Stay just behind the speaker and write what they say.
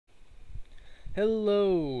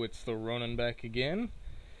Hello, it's the Ronin back again.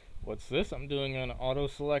 What's this? I'm doing an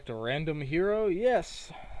auto-select random hero? Yes!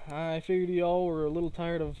 I figured y'all were a little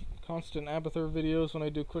tired of constant Rand-athur videos when I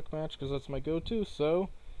do quick match, because that's my go-to, so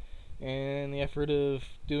in the effort of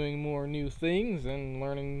doing more new things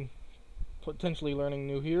and potentially learning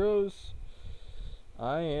new heroes,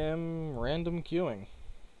 I am random queuing.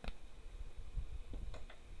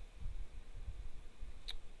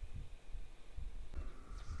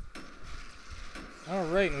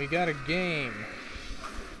 Alright, and we got a game.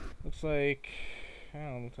 Looks like...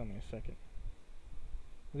 tell me a second.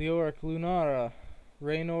 Leoric Lunara,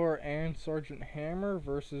 Raynor, and Sergeant Hammer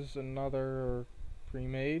versus another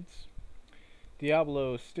pre-mades.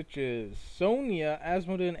 Diablo, Stitches, Sonya,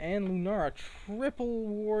 Asmodin, and Lunara. Triple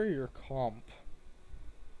warrior comp.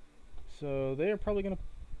 So they are probably going to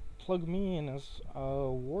plug me in as a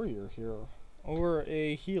warrior hero. Or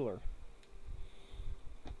a healer.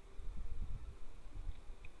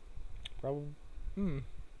 Probably.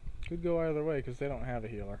 Could go either way because they don't have a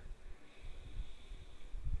healer.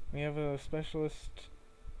 We have a specialist,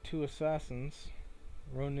 2 assassins.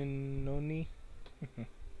 Ronin Noni.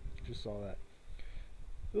 Just saw that.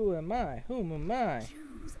 Who am I? Whom am I?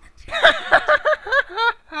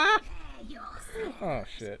 Oh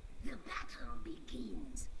shit. The battle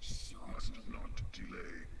begins shortly. Must not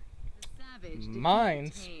delay.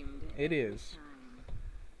 Mines. It is.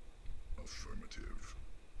 Affirmative.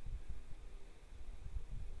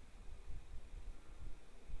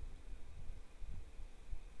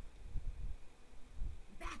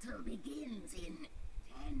 Battle begins in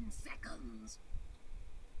 10 seconds.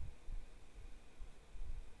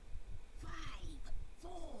 5,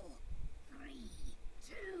 4, 3,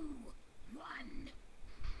 2, 1.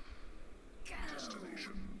 Go.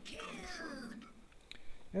 Destination Kill.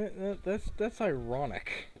 That's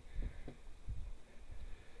ironic.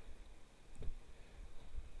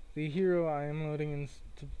 The hero I am loading in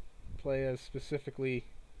to play as specifically,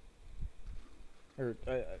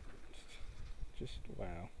 just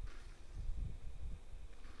wow.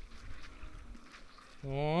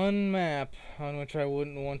 One map on which I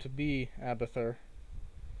wouldn't want to be Rand-athur.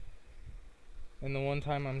 And the one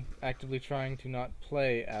time I'm actively trying to not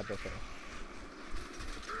play Rand-athur.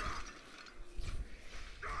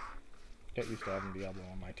 Get used to having Diablo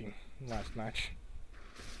on my team. Last match.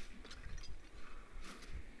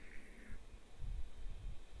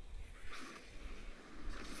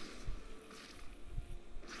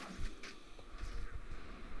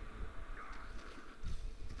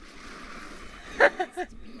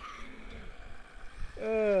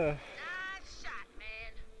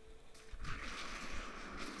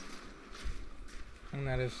 And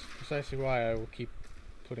that is precisely why I will keep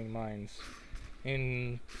putting mines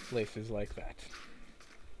in places like that.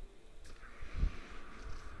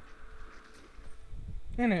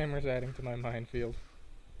 And Hammer's adding to my minefield.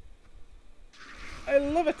 I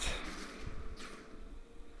love it!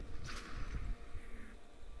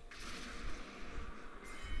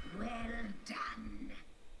 Well done.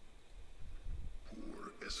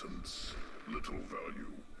 poor essence, little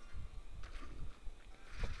value.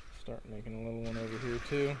 Start making a little one over here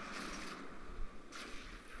too.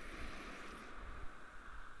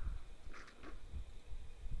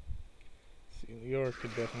 See, Leoric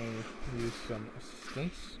could definitely use some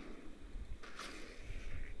assistance.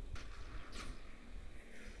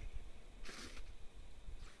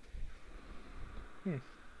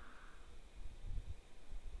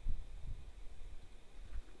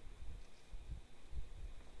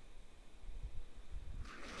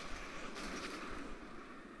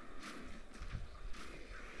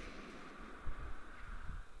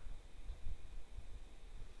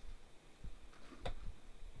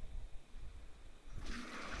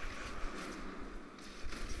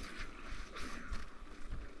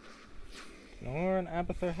 Nor an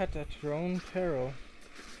Rand-athur hat at your own peril.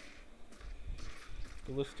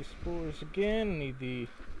 Ballista spores again, need the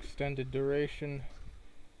extended duration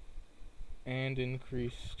and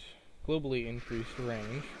globally increased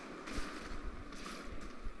range.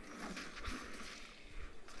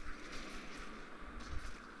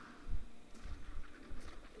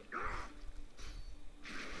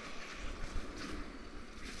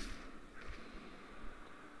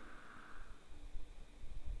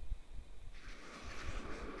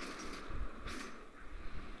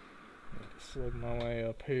 Slug my way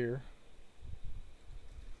up here.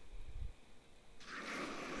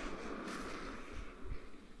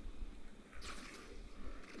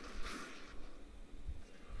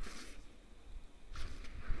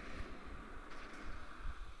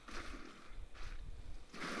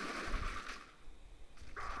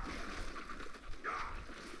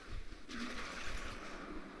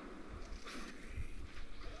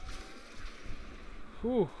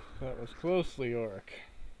 Whew, that was close, Leoric.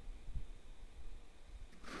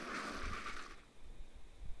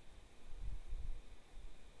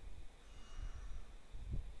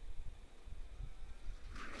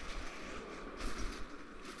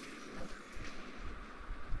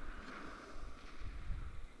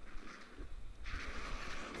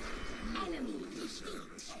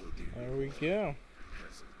 There we go.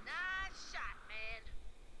 Nice shot, man.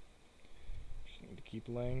 Just need to keep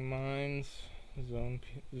laying mines. Zone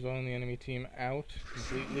the enemy team out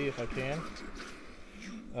completely if I can.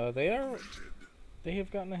 They have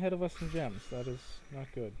gotten ahead of us in gems. That is not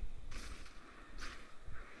good.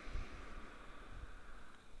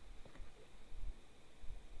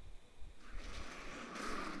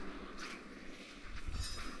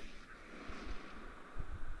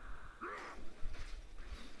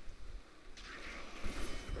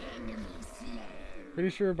 Pretty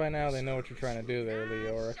sure by now they know what you're trying to do there,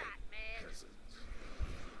 Leoric.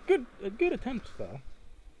 Good attempt though.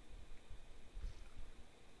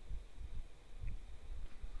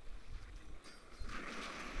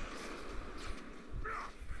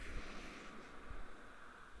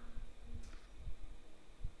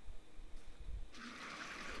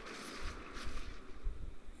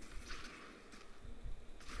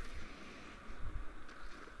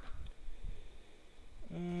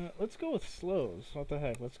 Let's go with slows. What the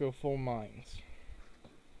heck? Let's go full mines.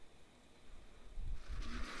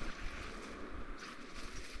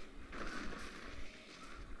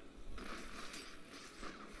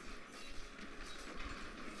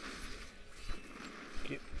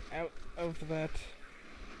 Get out of that.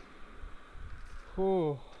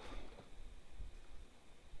 Whew.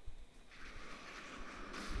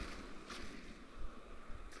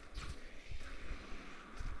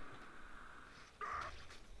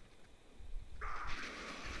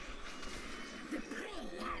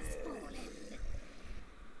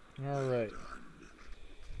 Alright.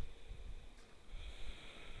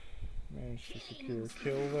 Managed to secure a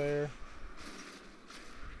kill there.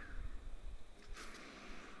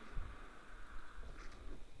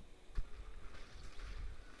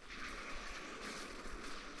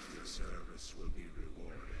 Your service will be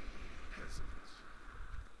rewarded, peasants.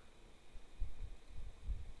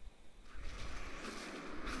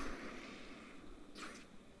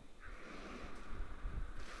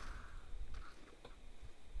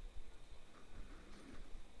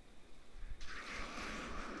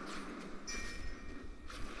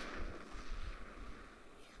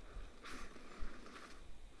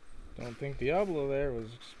 Don't think Diablo there was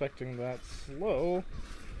expecting that slow.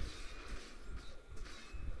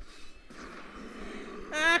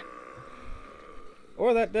 Ah!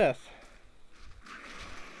 Or that death.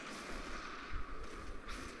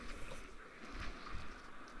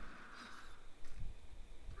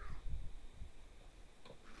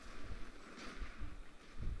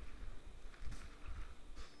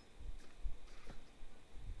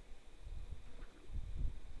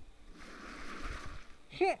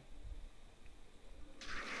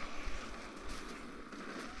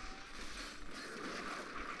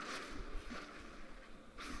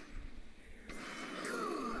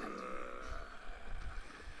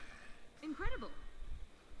 Incredible.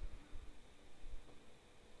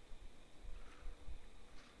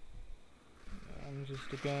 I'm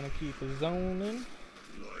just gonna keep zoning.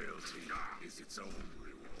 Loyalty is its own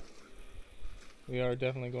reward. We are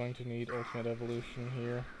definitely going to need ultimate evolution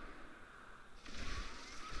here.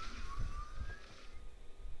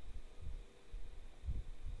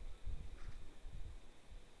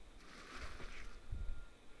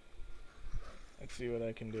 Let's see what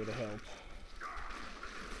I can do to help.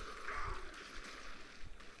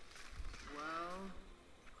 Whoa.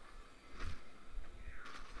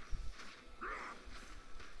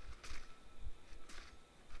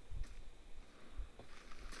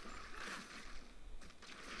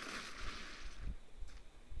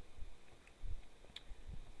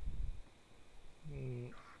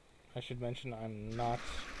 I should mention I'm not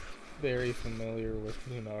very familiar with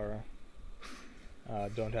Lunara.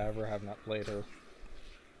 Don't have her, have not played her.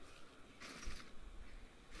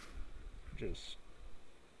 Just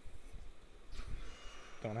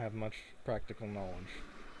don't have much practical knowledge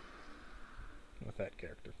with that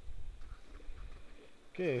character.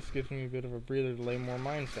 Okay, this gives me a bit of a breather to lay more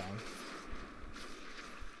mines down.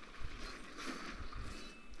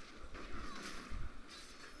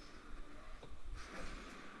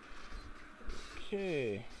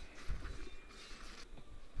 Okay.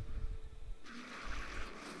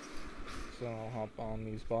 So I'll hop on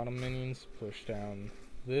these bottom minions, push down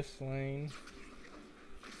this lane.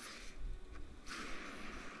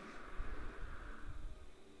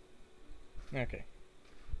 Okay.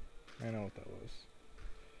 I know what that was.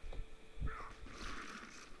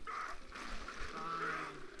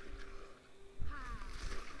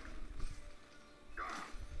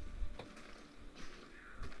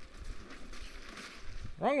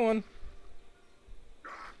 Wrong one.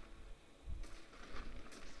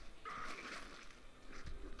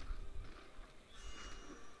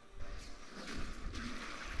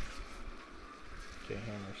 Okay,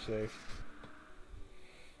 hammer's safe.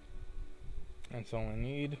 That's all I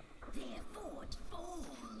need. Their fort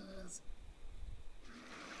falls.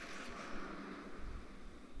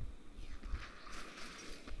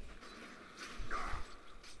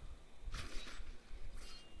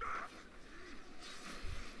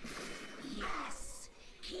 Yes,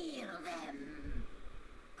 kill them.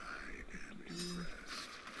 I am impressed.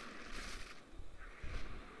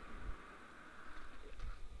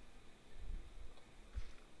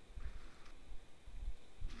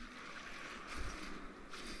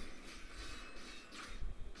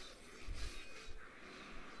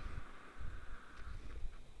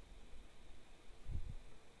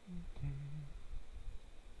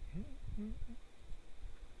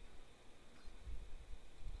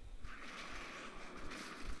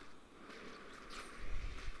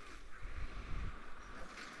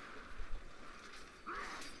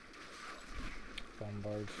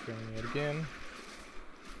 Bombard's doing it again.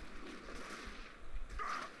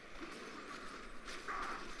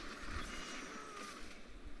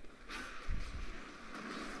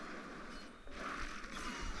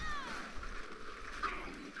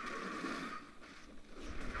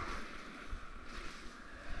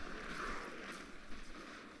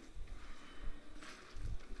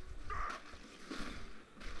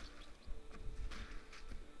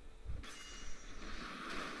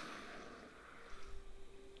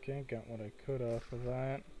 Okay, got what I could off of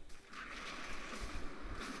that.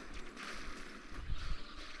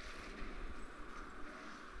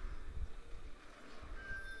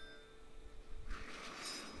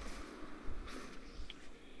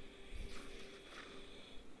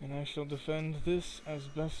 And I shall defend this as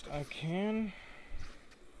best I can.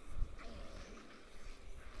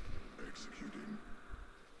 Executing.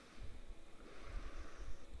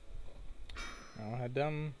 I had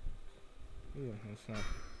done. Yeah, that's not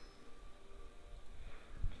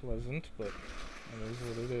pleasant, but it is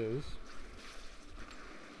what it is.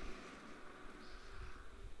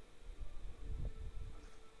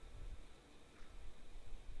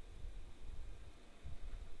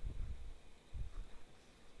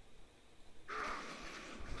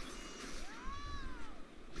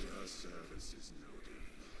 Your service is noted.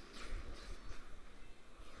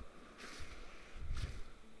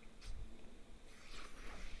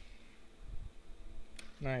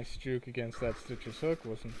 Nice juke against that Stitcher's hook.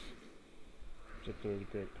 Wasn't particularly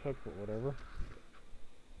great hook, but whatever.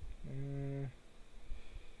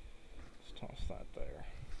 Let's toss that there.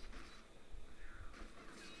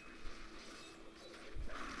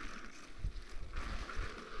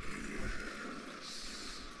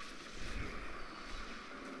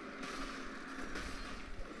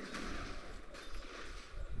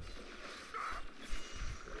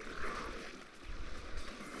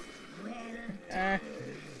 Well,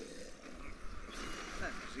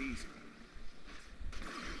 That was easy.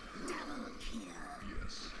 double kill.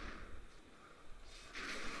 Yes.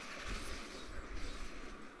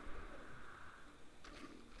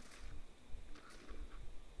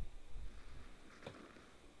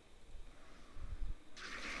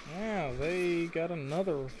 Wow, they got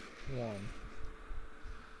another one.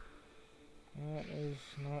 That is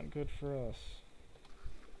not good for us.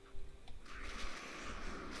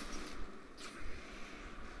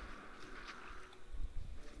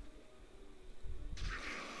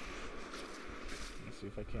 Let's see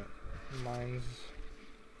if I can't mines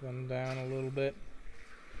them down a little bit.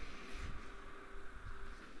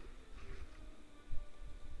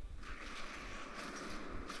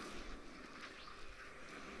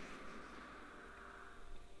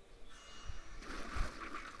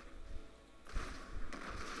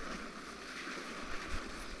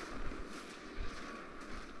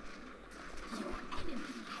 Your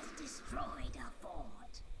enemy has destroyed a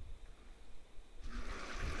fort.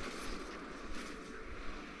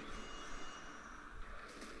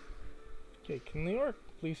 Okay, can the orc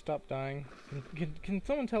please stop dying? Can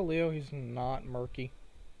someone tell Leo he's not murky?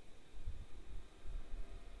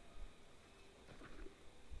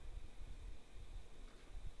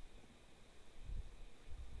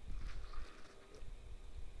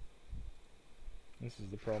 This is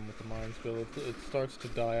the problem with the mines build. It starts to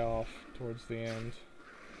die off towards the end.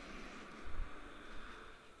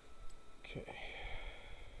 Okay.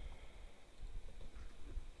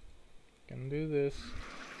 Undo this.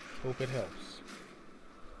 Hope it helps.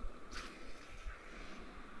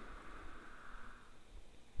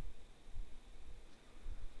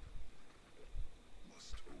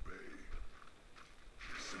 Must obey.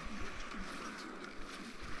 Symbiote implanted.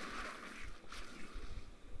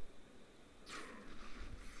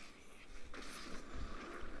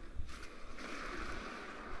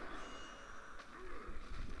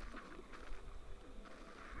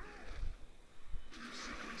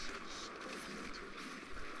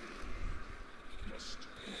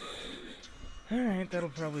 Alright, that'll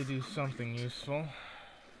probably do something useful.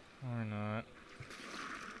 Or not.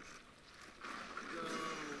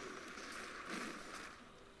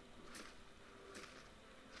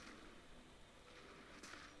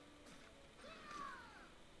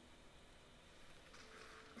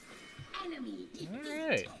 Enemy defeated.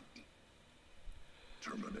 Alright.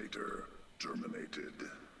 Terminator terminated.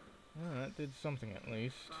 Well, that did something at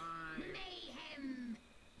least. Mayhem.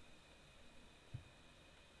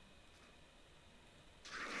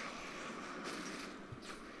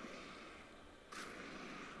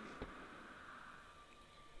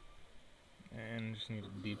 And just need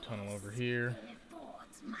a deep tunnel over here. The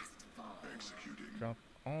forts must fall. Executing. Drop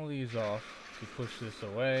all these off to push this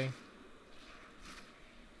away.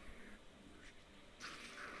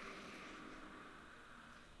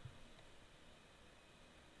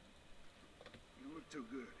 You don't look too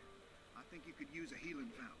good. I think you could use a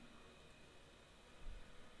healing fountain.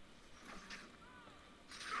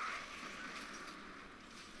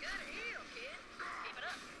 Good heal, kid. Keep it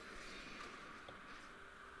up.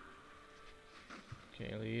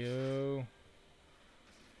 Okay, Leo.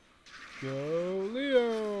 Go,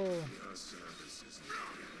 Leo! Your service is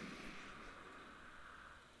needed.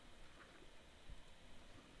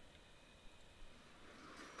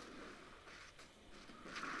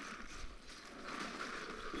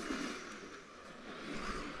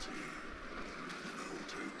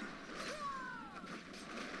 Noted.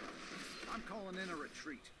 I'm calling in a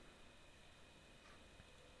retreat.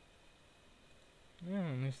 Yeah,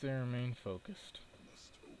 at least they remain focused.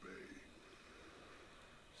 Must obey.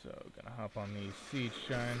 So, gonna hop on these siege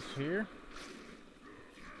giants here.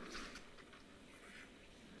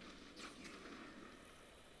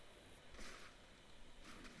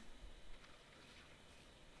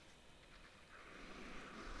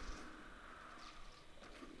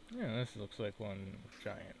 Yeah, this looks like one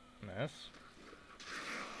giant mess.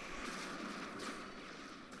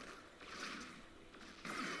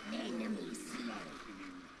 Enemy slain.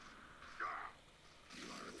 You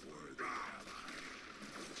are a worthy ally.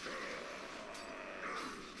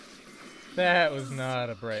 That was not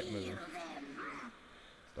a bright Kill move them.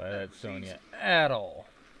 by that Sonya at all.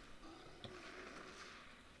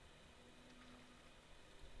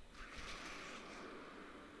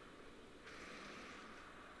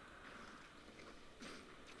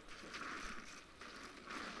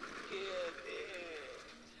 Give it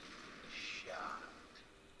shot.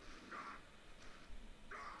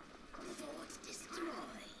 Forts destroyed.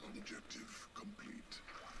 Objective complete.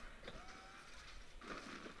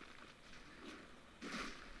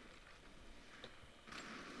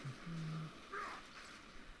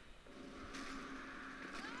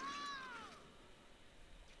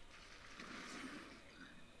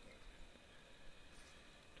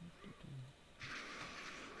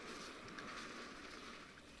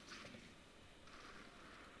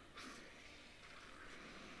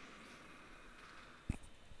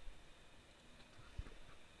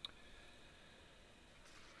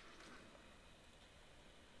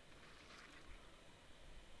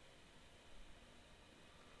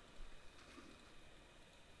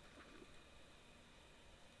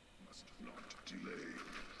 Must not delay.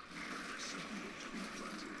 Symbiote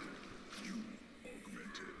implanted. You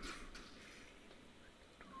augmented.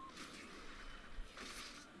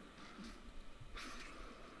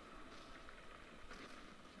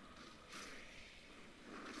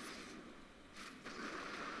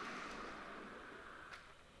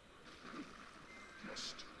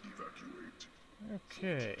 Must evacuate.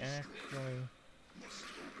 Okay, actually... Must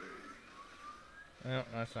obey. Well,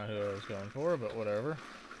 that's not who I was going for, but whatever.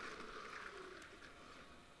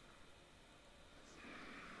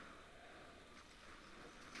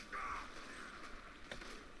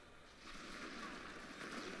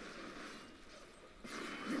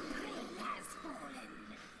 The prey has fallen.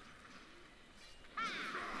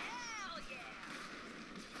 Hell yeah!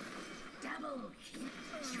 Double kill.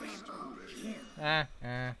 Triple kill.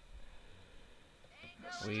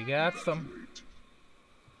 We got some. Wait.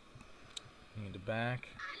 Need to back.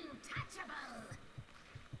 Untouchable.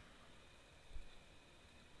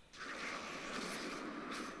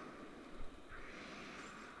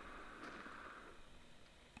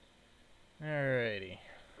 Alrighty.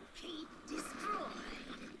 Keep destroyed.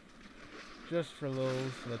 Just for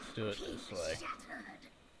lulz, let's do it this way. Shattered.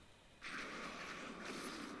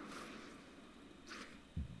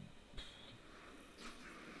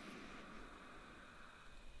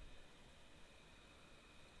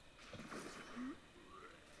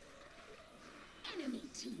 Enemy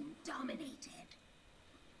team dominated.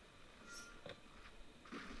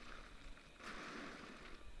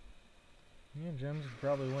 Yeah, gems would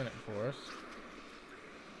probably win it for us.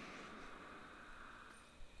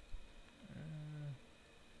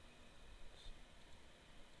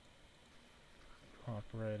 Hop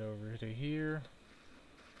right over to here.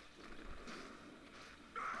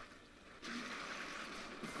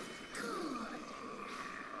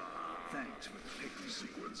 Thanks for the pick.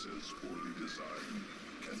 Sequences poorly designed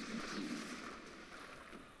can improve.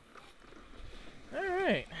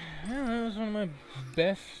 Alright, well, that was one of my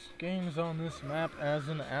best games on this map as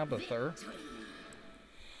an Rand-athur.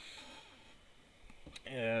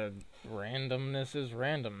 Randomness is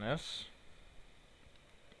randomness.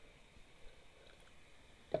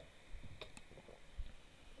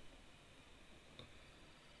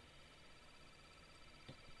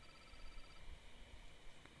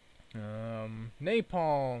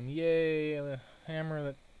 Napalm, yay, a hammer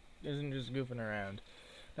that isn't just goofing around.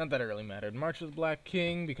 Not that it really mattered. March of the Black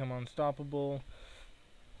King, become unstoppable.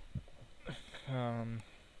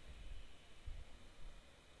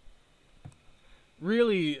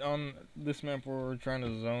 Really, on this map where we're trying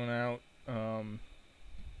to zone out,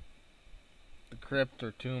 the crypt or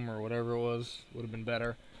tomb or whatever it was, would have been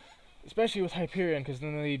better. Especially with Hyperion, because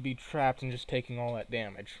then they'd be trapped and just taking all that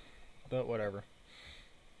damage. But whatever.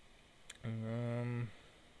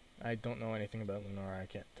 I don't know anything about Lunar. I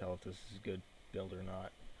can't tell if this is a good build or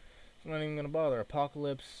not. So I'm not even gonna bother.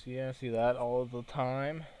 Apocalypse, yeah, see that all the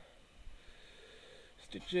time.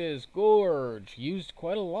 Stitches, Gorge, used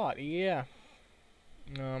quite a lot, yeah.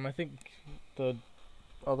 I think the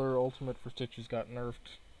other ultimate for Stitches got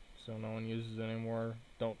nerfed, so no one uses it anymore.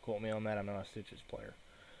 Don't quote me on that, I'm not a Stitches player.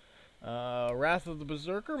 Wrath of the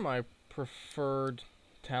Berserker, my preferred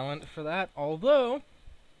talent for that, although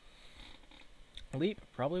Leap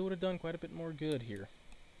probably would have done quite a bit more good here.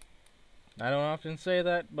 I don't often say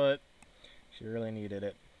that, but she really needed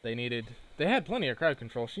it. They had plenty of crowd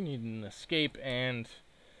control. She needed an escape and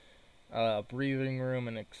breathing room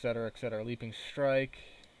and etc, etc. Leaping strike,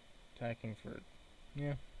 attacking for,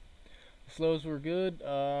 yeah. The slows were good.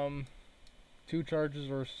 2 charges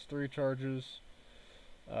versus 3 charges.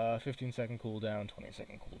 15-second cooldown,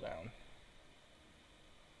 20-second cooldown.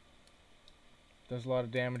 Does a lot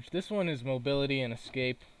of damage. This one is mobility and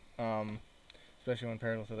escape, especially when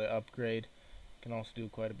paired with the upgrade. Can also do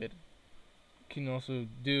quite a bit. Can also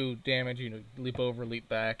do damage, you know, leap over, leap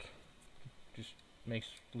back. Just makes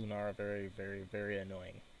Lunara very, very, very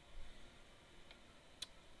annoying.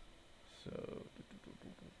 So,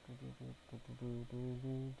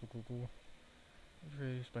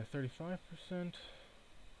 raised by 35%.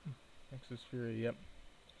 Nexus Fury, yep.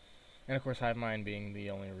 And of course, Hive Mind being the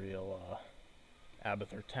only real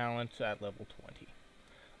Rand-athur talent at level 20.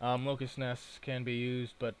 Locust Nests can be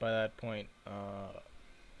used, but by that point,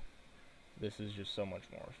 this is just so much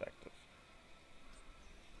more effective.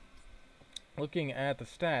 Looking at the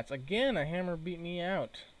stats, again, a hammer beat me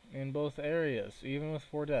out in both areas. Even with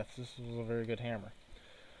 4 deaths, this was a very good hammer.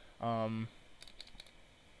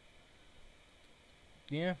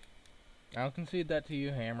 Yeah, I'll concede that to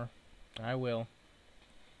you, hammer. I will.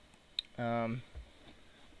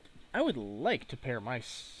 I would like to pair my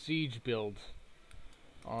siege build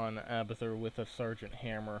on Rand-athur with a Sergeant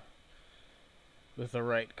Hammer with the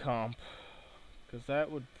right comp, because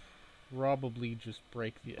that would probably just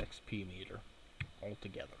break the XP meter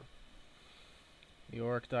altogether. The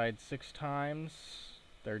Orc died 6 times.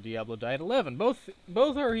 Their Diablo died 11. Both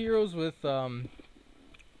are heroes with the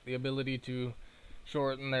ability to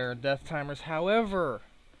shorten their death timers. However,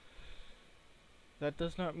 that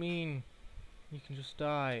does not mean you can just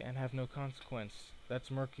die and have no consequence. That's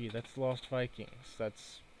murky. That's Lost Vikings.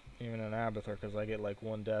 That's even an Rand-athur, because I get like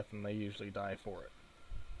 1 death and they usually die for it.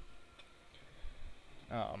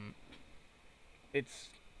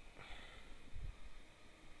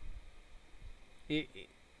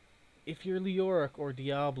 If you're Leoric or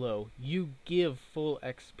Diablo, you give full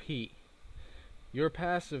XP. Your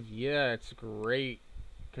passive, yeah, it's great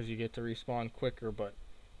because you get to respawn quicker, but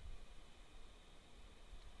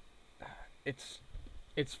it's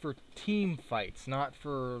for team fights, not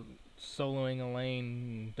for soloing a lane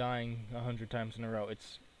and dying 100 times in a row.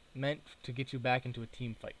 It's meant to get you back into a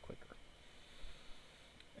team fight quicker.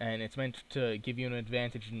 And it's meant to give you an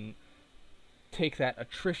advantage and take that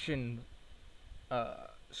attrition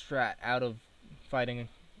strat out of fighting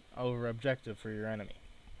over objective for your enemy.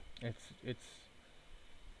 It's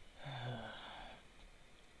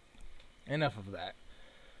enough of that.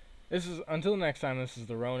 This is until next time. This is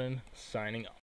the Ronin signing off.